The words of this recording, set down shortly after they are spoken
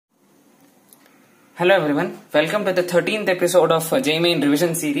Hello everyone, welcome to the 13th episode of JEE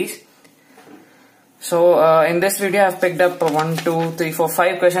revision series. So in this video I have picked up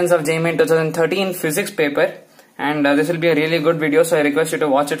 5 questions of JEE 2013 physics paper, and this will be a really good video, so I request you to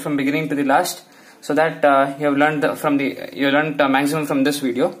watch it from beginning to the last so that you have learned maximum from this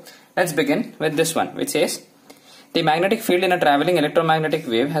video. Let's begin with this one, which says the magnetic field in a traveling electromagnetic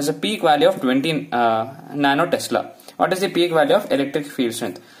wave has a peak value of 20 nanotesla. What is the peak value of electric field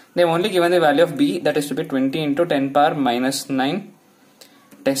strength? They have only given the value of B, that is to be 20 into 10 power minus 9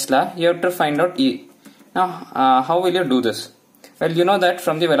 Tesla. You have to find out E. Now, how will you do this? Well, you know that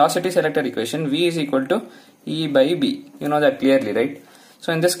from the velocity selector equation, V is equal to E by B. You know that clearly, right?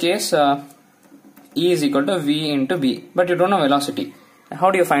 So, in this case, E is equal to V into B. But you don't know velocity.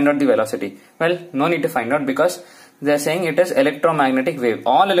 How do you find out the velocity? Well, no need to find out because they are saying it is electromagnetic wave.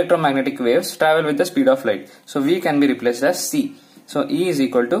 All electromagnetic waves travel with the speed of light. So, V can be replaced as C. So, E is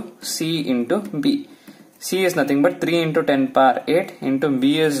equal to C into B. C is nothing but 3 into 10 power 8 into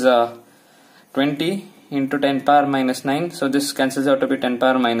B is 20 into 10 power minus 9. So, this cancels out to be 10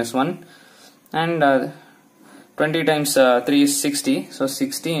 power minus 1. And 20 times 3 is 60. So,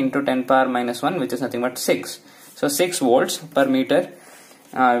 60 into 10 power minus 1, which is nothing but 6. So, 6 volts per meter.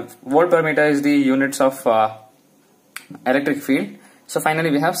 Volt per meter is the units of electric field. So,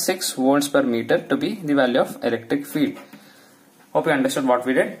 finally, we have 6 volts per meter to be the value of electric field. Hope you understood what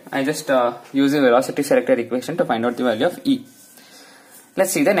we did. I just used the velocity selector equation to find out the value of E.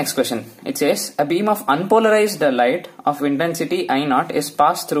 Let's see the next question. It says a beam of unpolarized light of intensity I0 is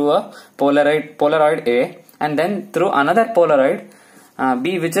passed through a Polaroid A and then through another Polaroid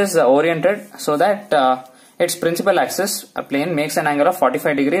B, which is oriented so that its principal axis plane makes an angle of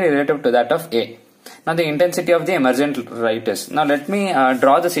 45 degree relative to that of A. Now the intensity of the emergent light is. Now let me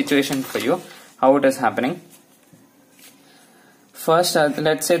draw the situation for you, how it is happening. First,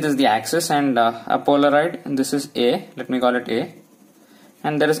 let's say this is the axis and a Polaroid, and this is A, let me call it A,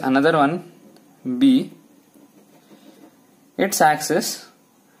 and there is another one B. Its axis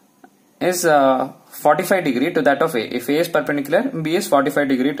is 45 degree to that of A. If A is perpendicular, B is 45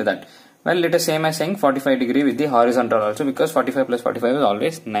 degree to that. Well, it is same as saying 45 degree with the horizontal also, because 45 plus 45 is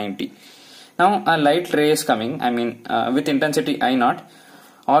always 90. Now a light ray is coming, with intensity I0.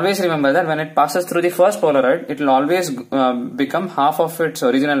 Always remember that when it passes through the first Polaroid, it will always become half of its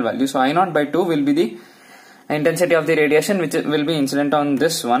original value. So I0 by 2 will be the intensity of the radiation which will be incident on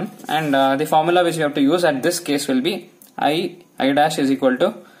this one, and the formula which we have to use at this case will be I dash is equal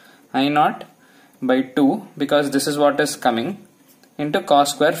to I0 by 2, because this is what is coming, into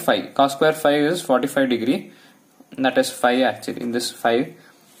cos square phi. Cos square phi is 45 degree, that is phi actually, in this 5.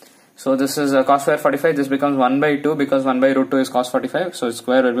 So this is cos square 45, this becomes 1 by 2 because 1 by root 2 is cos 45. So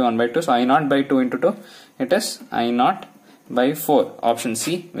square will be 1 by 2. So I0 by 2 into 2, it is I0 by 4. Option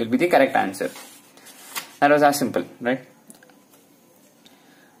C will be the correct answer. That was as simple, right?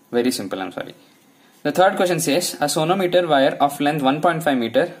 Very simple, I'm sorry. The third question says a sonometer wire of length 1.5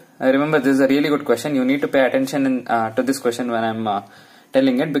 meter. Remember, this is a really good question. You need to pay attention to this question when I'm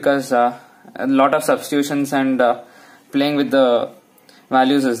telling it, because a lot of substitutions and playing with the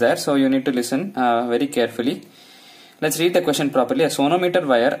values is there, so you need to listen very carefully. Let's read the question properly. A sonometer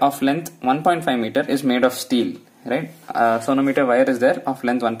wire of length 1.5 meter is made of steel, right? Sonometer wire is there of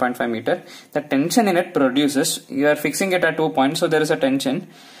length 1.5 meter. The tension in it produces, you are fixing it at 2 points, so there is a tension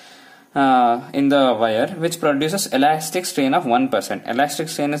in the wire which produces elastic strain of 1%. Elastic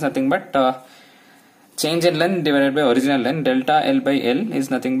strain is nothing but change in length divided by original length. Delta L by L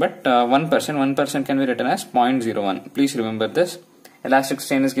is nothing but 1%. 1% can be written as 0.01. Please remember this. Elastic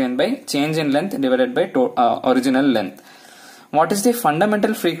strain is given by change in length divided by original length. What is the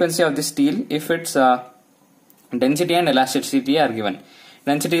fundamental frequency of the steel if its density and elasticity are given?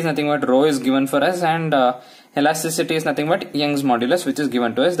 Density is nothing but rho is given for us, and elasticity is nothing but Young's modulus, which is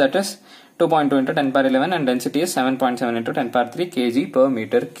given to us, that is 2.2 into 10 power 11, and density is 7.7 into 10 power 3 kg per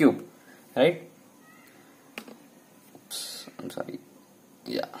meter cube, right? Oops, I'm sorry.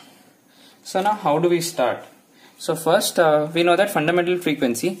 Yeah. So now how do we start? So first we know that fundamental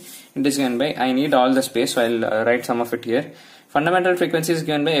frequency, it is given by, I need all the space, so I'll write some of it here. Fundamental frequency is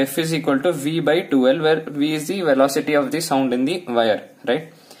given by F is equal to V by 2L, where V is the velocity of the sound in the wire,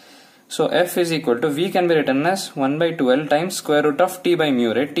 right? So F is equal to, V can be written as 1 by 2L times square root of T by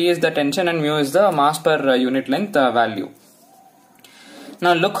mu, right? T is the tension and mu is the mass per unit length value.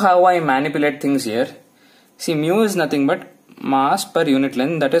 Now look how I manipulate things here. See, mu is nothing but mass per unit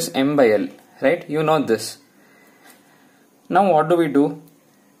length, that is M by L, right? You know this. Now what do we do?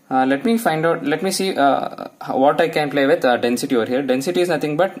 let me see what I can play with density over here. Density is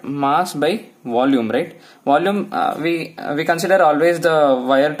nothing but mass by volume, right? Volume, we consider always the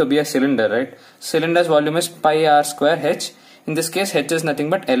wire to be a cylinder, right? Cylinder's volume is pi r square h. In this case, h is nothing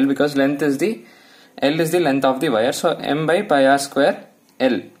but L, because L is the length of the wire. So m by pi r square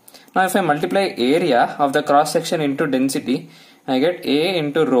L. Now if I multiply area of the cross section into density, I get A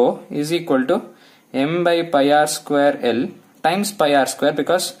into rho is equal to m by pi r square L times pi r square,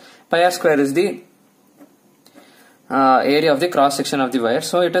 because pi r square is the area of the cross section of the wire.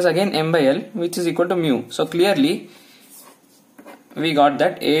 So it is again m by L, which is equal to mu. So clearly we got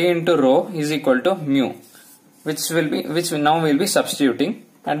that A into rho is equal to mu, which now we'll be substituting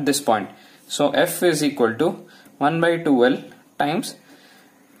at this point. So F is equal to 1 by 2L times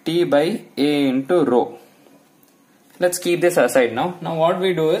T by A into rho. Let's keep this aside now. Now what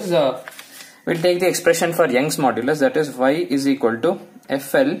we do is we'll take the expression for Young's modulus, that is Y is equal to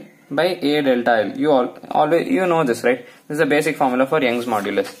FL by A delta L. You know this, right? This is the basic formula for Young's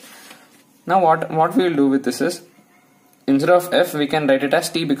modulus. Now what we will do with this is, instead of F we can write it as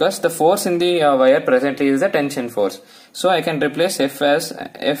T, because the force in the wire presently is the tension force. So I can replace F as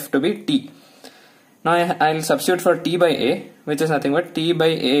F to be T. Now I will substitute for T by A, which is nothing but T by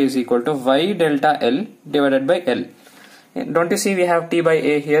A is equal to Y delta L divided by L. Don't you see we have T by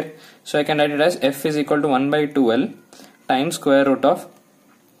A here? So I can write it as F is equal to 1 by 2L times square root of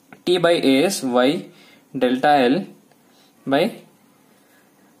T by A is Y delta L by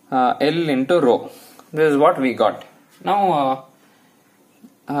L into rho. This is what we got. Now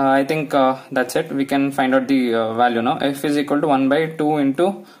I think that's it. We can find out the value now. F is equal to 1 by 2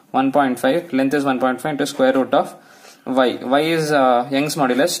 into 1.5. Length is 1.5 into square root of Y. Y is Young's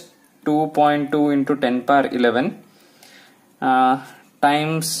modulus 2.2 into 10 power 11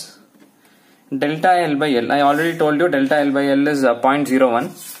 times delta L by L. I already told you delta L by L is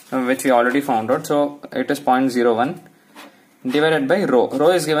 0.01, which we already found out. So it is 0.01 divided by rho. Rho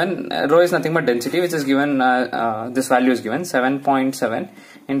is given, rho is nothing but density, which is given, this value is given 7.7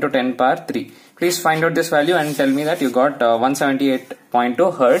 into 10 power 3. Please find out this value and tell me that you got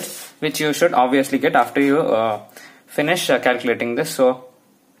 178.2 Hertz, which you should obviously get after you finish calculating this. So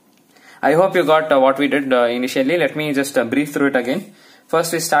I hope you got what we did initially. Let me just brief through it again.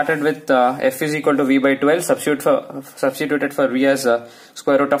 First we started with F is equal to V by 12, substituted for V as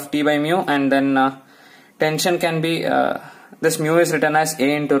square root of T by mu, and then tension can be, this mu is written as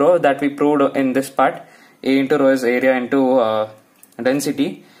A into rho, that we proved in this part. A into rho is area into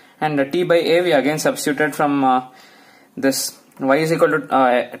density, and T by A we again substituted from this Y is equal to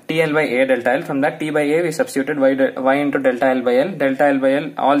TL by A delta L. From that T by A we substituted Y into delta L by L. Delta L by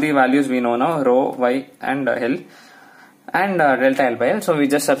L, all the values we know now, rho, Y and L, and delta L by L. So we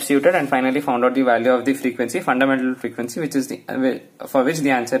just substituted and finally found out the value of the frequency, fundamental frequency, which is the for which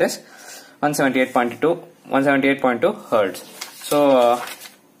the answer is 178.2 Hertz. So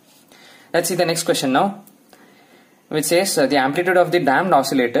let's see the next question now, which says the amplitude of the damped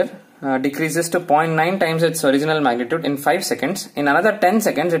oscillator decreases to 0.9 times its original magnitude in 5 seconds. In another 10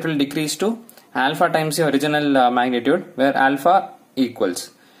 seconds it will decrease to alpha times the original magnitude, where alpha equals.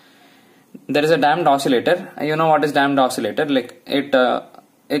 There is a damped oscillator. You know what is damped oscillator? Like it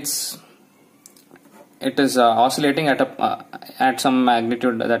is oscillating at some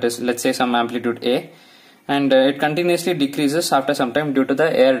magnitude, that is, let's say some amplitude A, and it continuously decreases after some time due to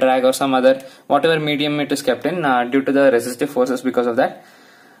the air drag or some other, whatever medium it is kept in, due to the resistive forces. Because of that,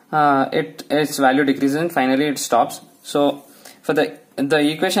 its value decreases and finally it stops. So for the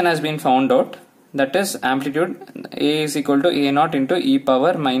equation has been found out, that is amplitude A is equal to A naught into e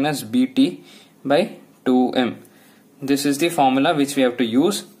power minus bt by 2m. This is the formula which we have to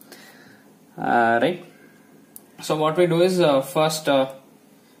use, right? So what we do is first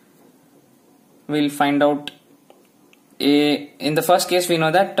we'll find out in the first case we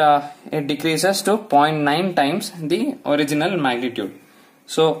know that it decreases to 0.9 times the original magnitude.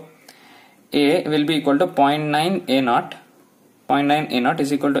 So A will be equal to 0.9 A naught. 0.9 A naught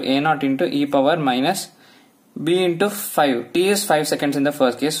is equal to A naught into e power minus B into 5. T is 5 seconds in the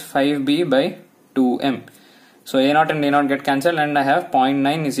first case, 5B by 2M. So A naught and A naught get cancelled, and I have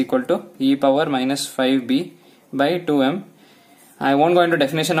 0.9 is equal to e power minus 5B by 2M. I won't go into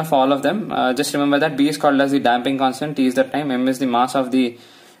definition of all of them. Just remember that B is called as the damping constant, T is the time, M is the mass of the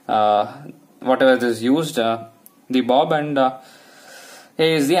whatever is used, the bob, and A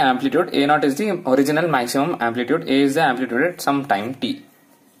is the amplitude. A naught is the original maximum amplitude. A is the amplitude at some time t.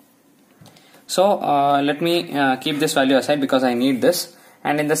 So let me keep this value aside because I need this.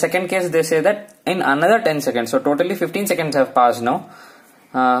 And in the second case they say that in another 10 seconds, so totally 15 seconds have passed now,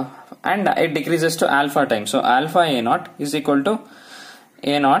 and it decreases to alpha time. So alpha A naught is equal to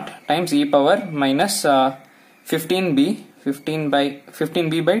a naught times e power minus 15b by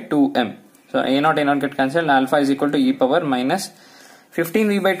 2m. So a naught get cancelled. Alpha is equal to e power minus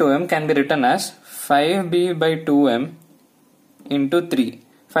 15b by 2m can be written as 5b by 2m into 3.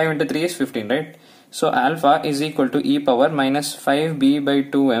 5 into 3 is 15, right? So alpha is equal to e power minus 5b by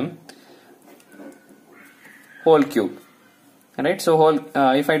 2m whole cube, right? So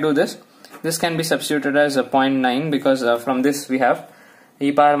if I do this can be substituted as a 0.9 because from this we have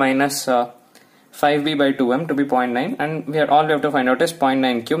e power minus 5b by 2m to be 0.9, and all we have to find out is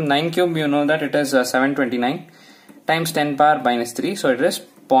 0.9 cube. 9 cube, you know that it is 729 times 10 power minus 3, so it is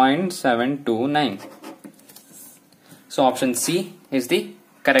 0.729. So option C is the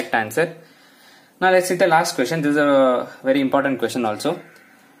correct answer. Now let's see the last question. This is a very important question also.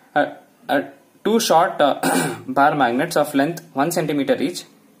 Two short bar magnets of length 1 centimeter each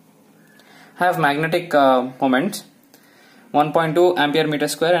have magnetic moments 1.2 ampere meter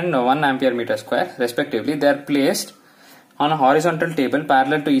square and 1 ampere meter square respectively. They are placed on a horizontal table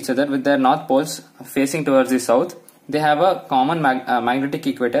parallel to each other with their north poles facing towards the south. They have a common magnetic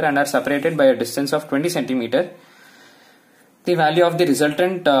equator and are separated by a distance of 20 centimeter. The value of the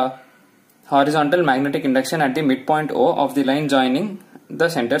resultant horizontal magnetic induction at the midpoint O of the line joining the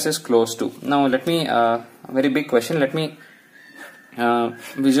centers is close to. Now let me very big question. Let me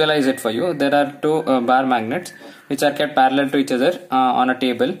visualize it for you. There are two bar magnets which are kept parallel to each other on a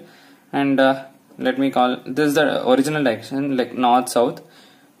table, and let me call this the original direction, like north south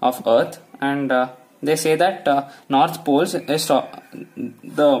of Earth, and they say that north poles is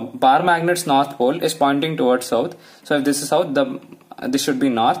the bar magnet's north pole is pointing towards south. So if this is south, this should be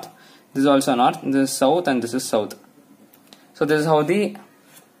north. This is also north. This is south, and this is south. So this is how the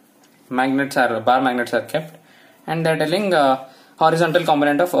bar magnets are kept, and they are telling horizontal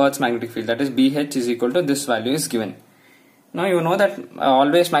component of Earth's magnetic field, that is BH is equal to this value is given. Now you know that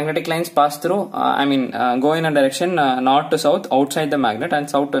always magnetic lines pass through, go in a direction north to south outside the magnet and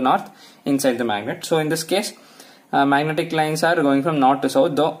south to north inside the magnet. So in this case, magnetic lines are going from north to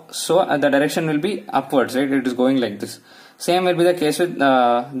south, though, so the direction will be upwards, right? It is going like this. Same will be the case with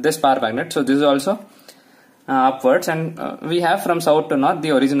this bar magnet. So this is also upwards, and we have from south to north the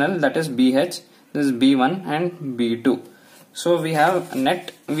original, that is BH, this is B1 and B2. So we have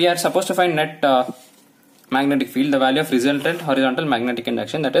we are supposed to find net magnetic field, the value of resultant horizontal magnetic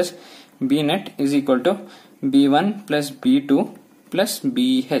induction, that is B net is equal to B1 plus B2 plus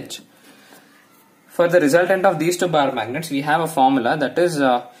BH. For the resultant of these two bar magnets, we have a formula, that is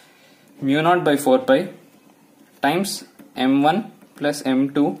mu naught by 4 pi times M1 plus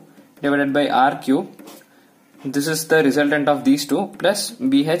M2 divided by R cube. This is the resultant of these two, plus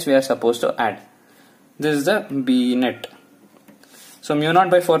BH we are supposed to add. This is the B net. So mu naught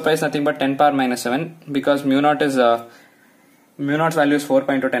by 4 pi is nothing but 10 power minus 7, because mu naught's value is 4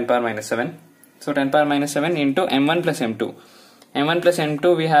 pi into 10 power minus 7. So 10 power minus 7 into M1 plus M2. M1 plus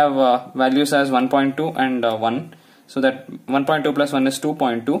M2 we have values as 1.2 and 1. So that 1.2 plus 1 is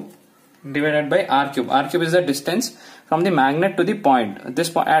 2.2 divided by R cube. R cube is the distance from the magnet to the point. At this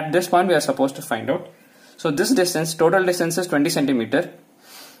point we are supposed to find out. So this distance, total distance is 20 centimeter.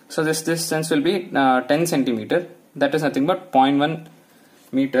 So this distance will be 10 centimeter. That is nothing but 0.1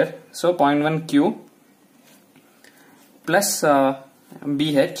 meter. So 0.1 cube plus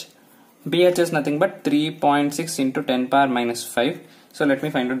BH. BH is nothing but 3.6 into 10 power minus 5. So let me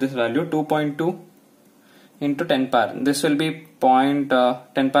find out this value. 2.2 into 10 power. This will be 10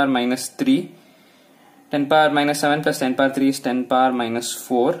 power minus 3. 10 power minus 7 plus 10 power 3 is 10 power minus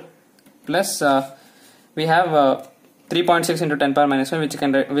 4. Plus we have 3.6 into 10 power minus 1, which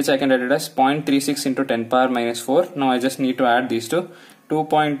I can write it as 0.36 into 10 power minus 4. Now I just need to add these two.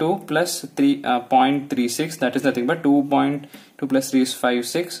 2.2 plus 0.36, that is nothing but 2.2 plus 3 is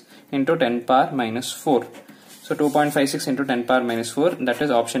 5.6 into 10 power minus 4. So 2.56 into 10 power minus 4, that is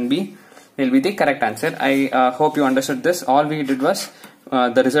option B will be the correct answer. I hope you understood this. All we did was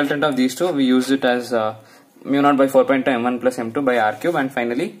the resultant of these two, we used it as mu naught by 4 pi into M1 plus M2 by R cube, and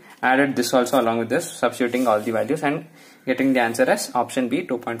finally added this also along with this, substituting all the values and getting the answer as option B,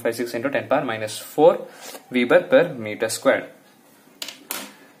 2.56 into 10 power minus 4 Weber per meter squared.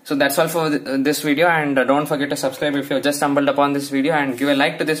 So that's all for this video, and don't forget to subscribe if you have just stumbled upon this video, and give a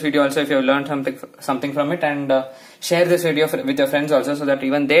like to this video also if you have learned something from it, and share this video with your friends also, so that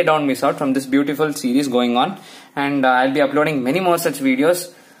even they don't miss out from this beautiful series going on. And I'll be uploading many more such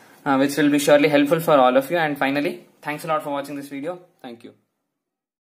videos which will be surely helpful for all of you. And finally, thanks a lot for watching this video. Thank you.